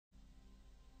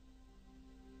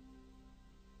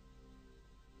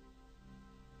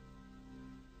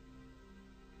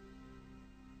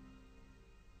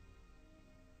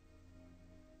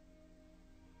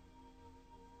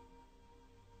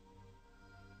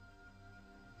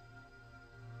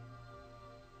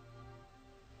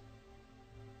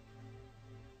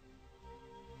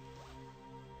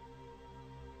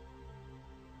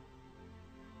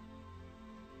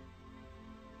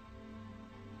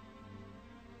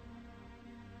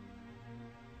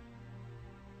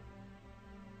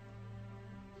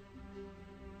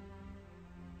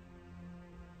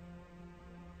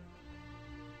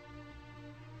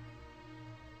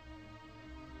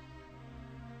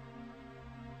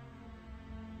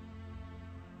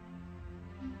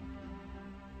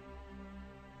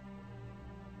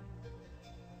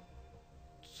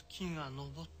日が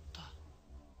昇った。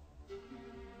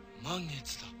満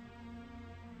月だ。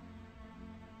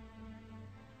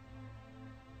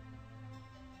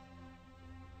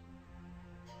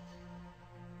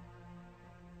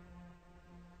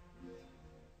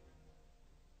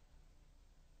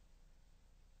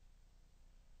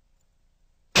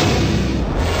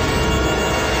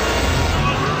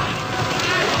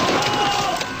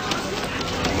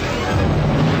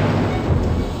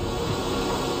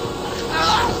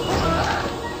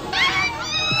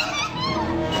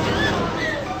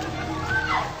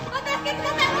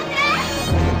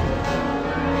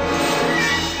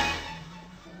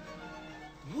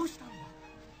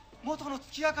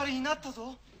月明かりになった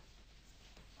ぞ。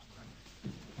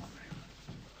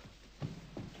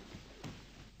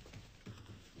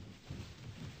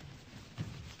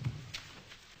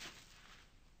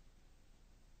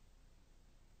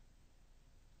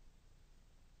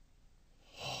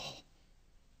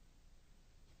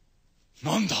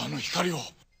なんだあの光は。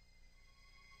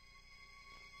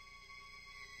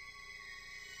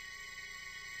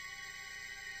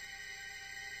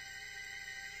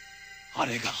あ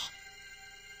れが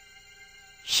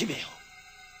姫よ。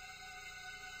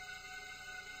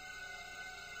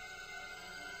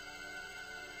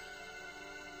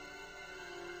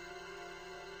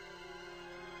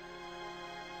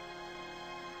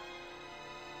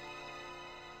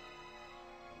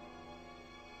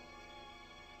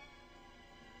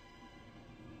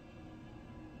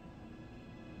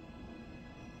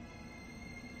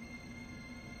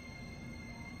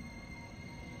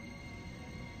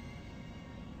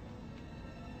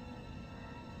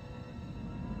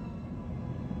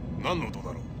何の音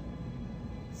だろう。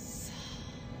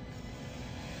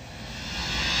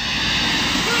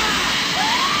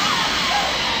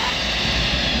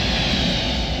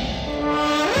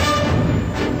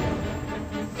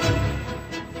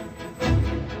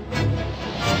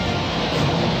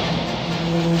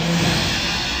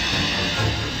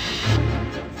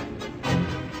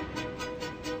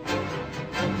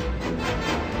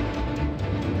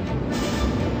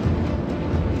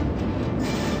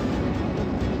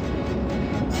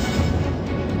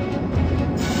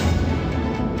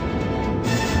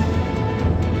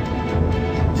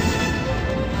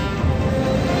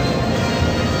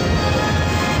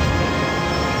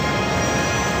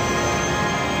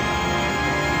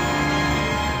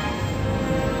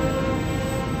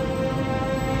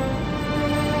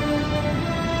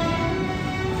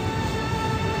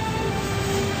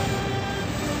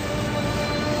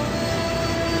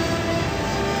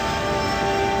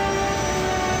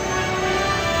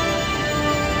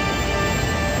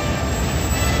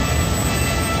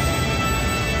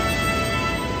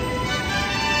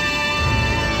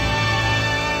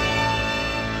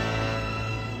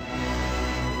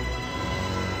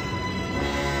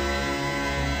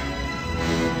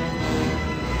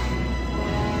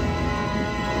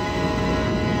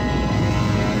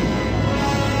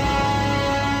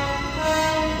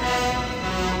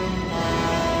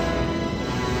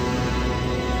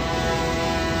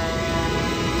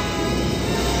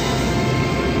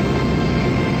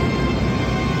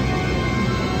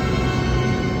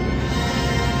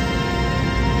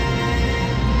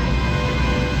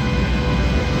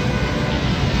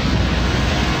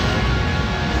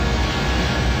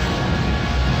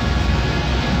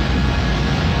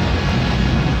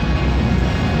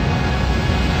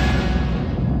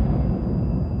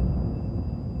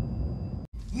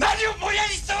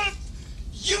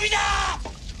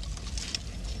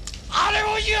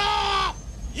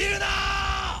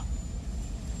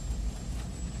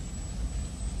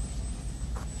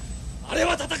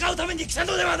戦うために来た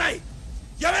のではない。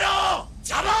やめろ。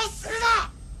邪魔をする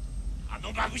な。あ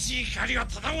の眩しい光は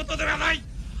ただごとではない。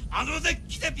あの熱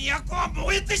気で都は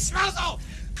燃えてしまうぞ。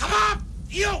カモ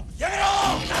ン、いいよ、やめろ。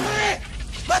頼め、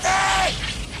待て。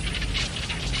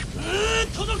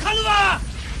届かぬわ。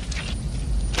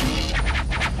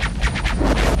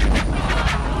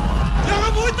矢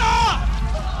が燃えた。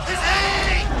先生。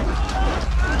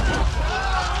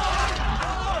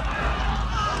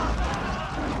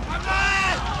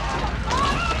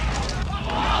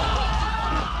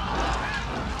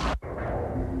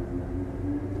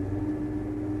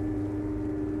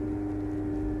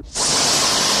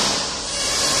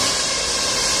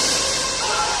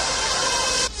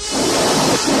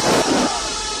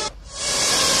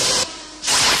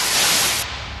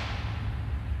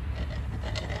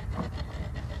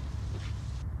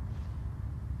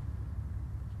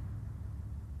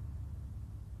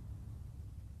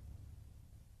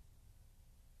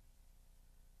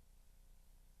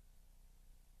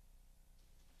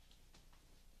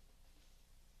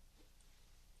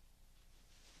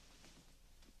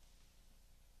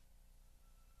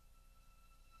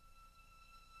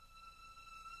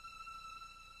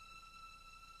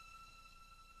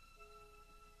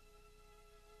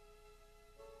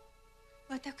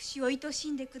私を愛し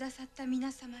んでくださった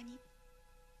皆様に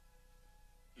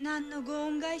何のご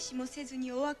恩返しもせず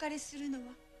にお別れするのは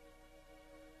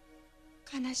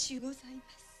悲しゅうございま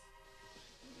す。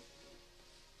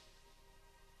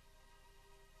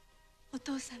お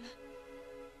父様、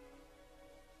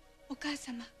お母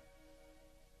様、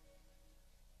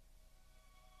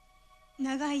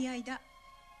長い間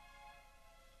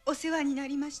お世話にな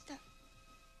りました。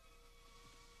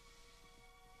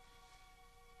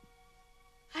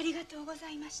ありがとうござ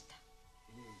いました。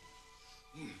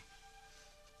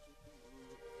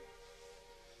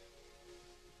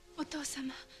お父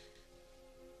様、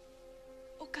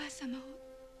お母様を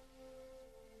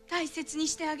大切に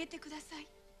してあげてください。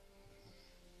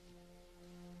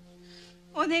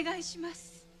お願いしま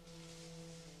す。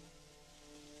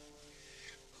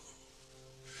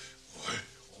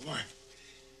おい、お前、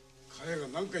かやが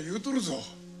何か言うとるぞ。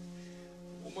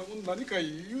お前も何か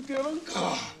言うてやらん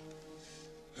か。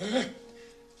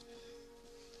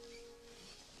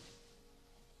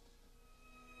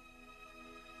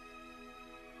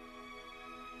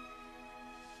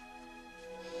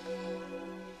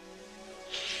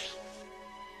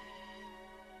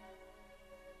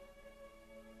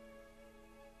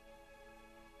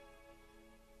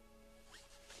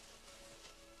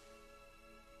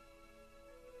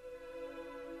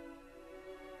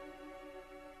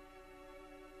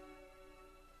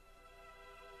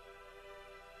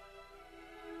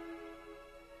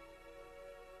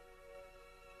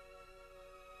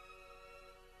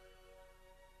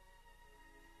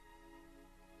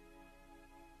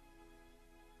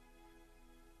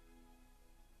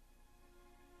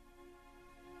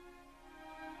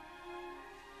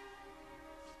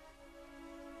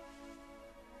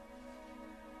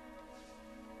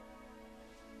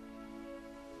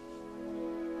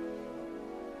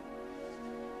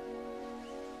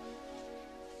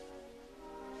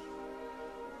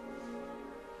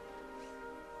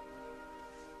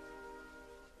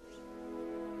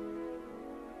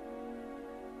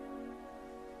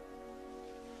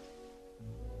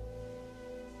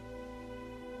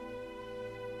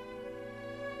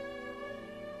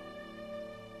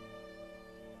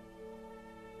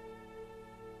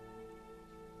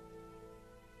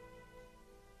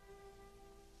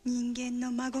人間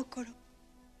の真心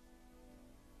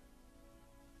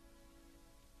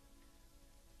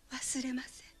忘れま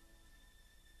せん。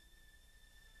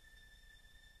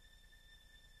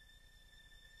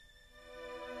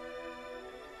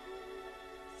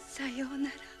さような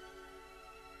ら。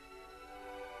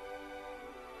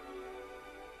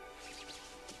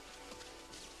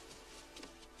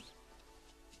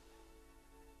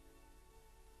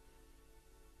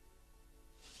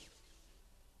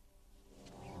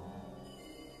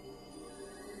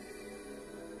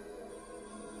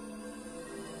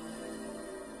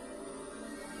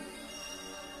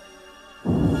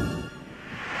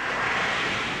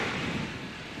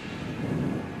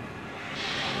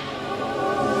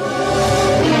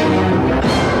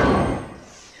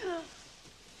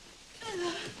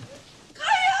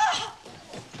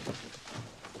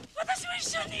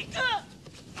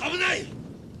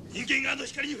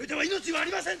光に触れては命はあ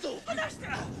りませんぞ。離して。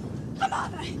構わ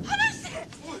ない。離して。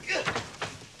おい。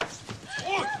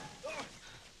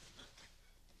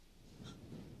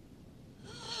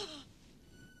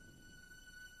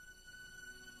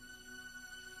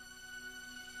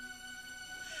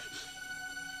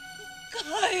か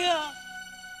や。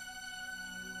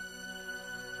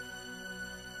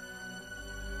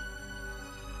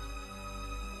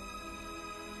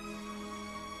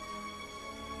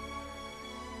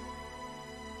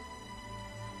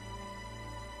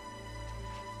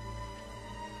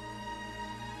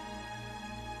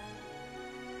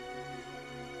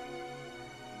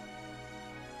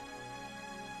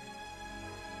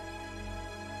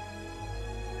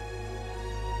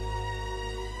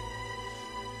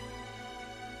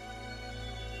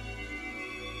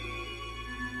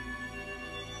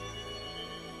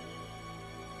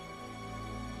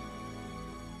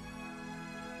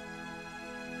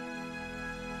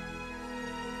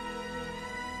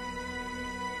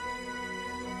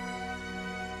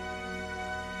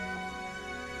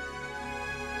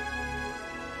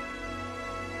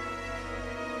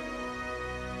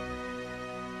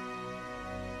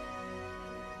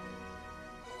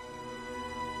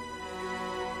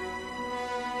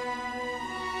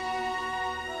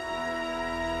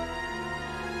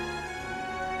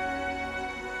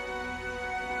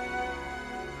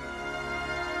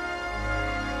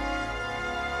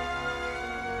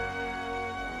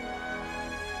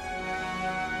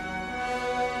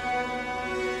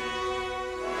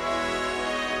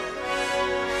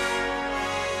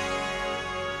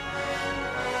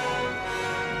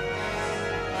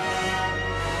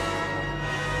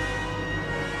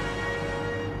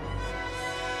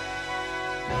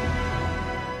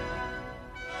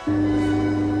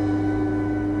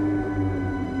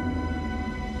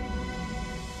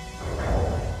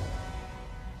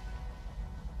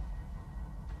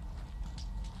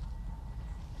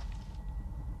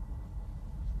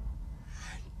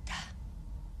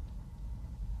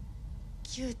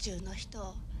宮中の人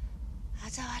を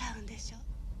嘲笑うんでしょ。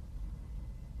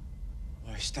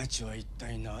わしたちは一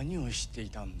体何をしてい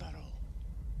たんだろう。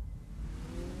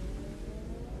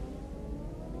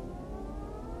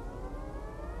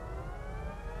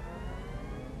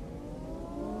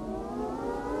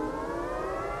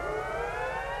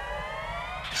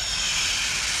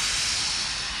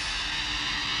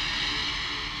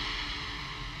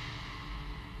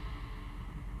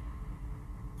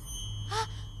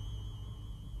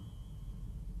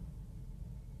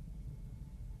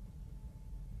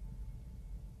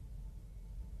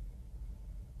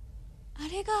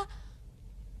あれが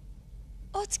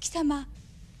お月様。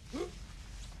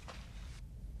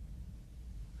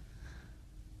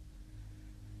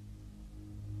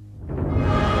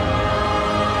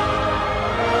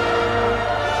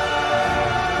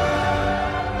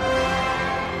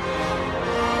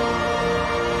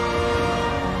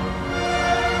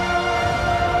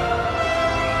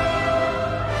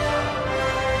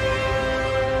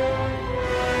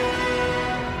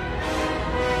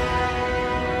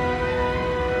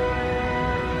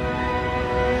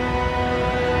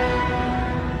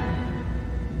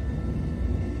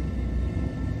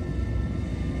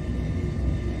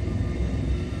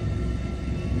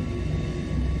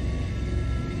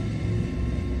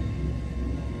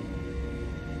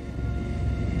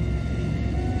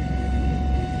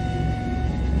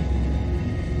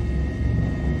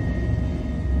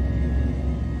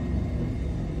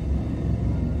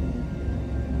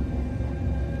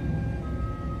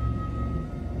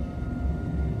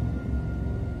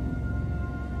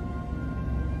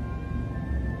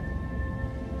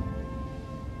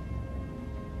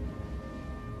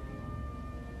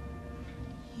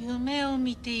夢を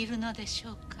見ているのでし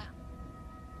ょうか。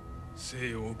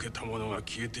生を受けた者が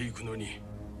消えていくのに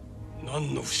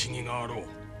何の不思議があろう。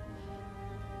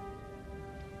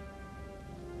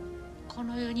こ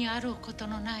の世にあること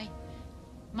のない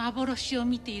幻を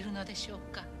見ているのでしょう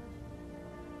か。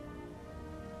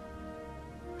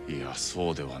いや、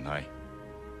そうではない。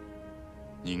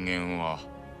人間は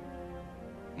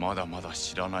まだまだ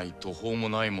知らない途方も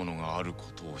ないものがあるこ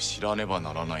とを知らねば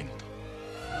ならないのだ。